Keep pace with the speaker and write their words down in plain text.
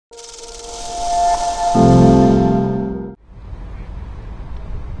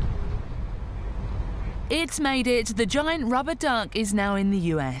It's made it. The giant rubber duck is now in the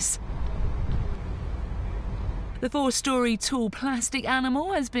US. The 4-story tall plastic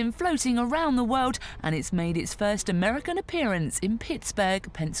animal has been floating around the world, and it's made its first American appearance in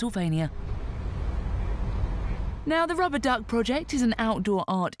Pittsburgh, Pennsylvania. Now, the Rubber Duck project is an outdoor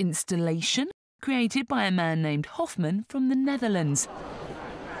art installation created by a man named Hofman from the Netherlands.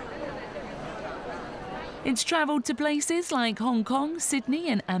 It's travelled to places like Hong Kong, Sydney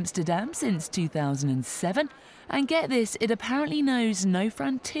and Amsterdam since 2007. And get this, it apparently knows no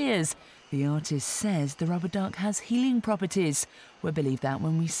frontiers. The artist says the rubber duck has healing properties. We'll believe that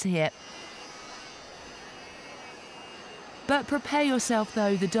when we see it. But prepare yourself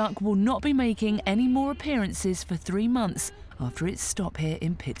though, the duck will not be making any more appearances for 3 months after its stop here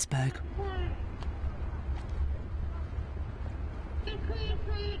in Pittsburgh.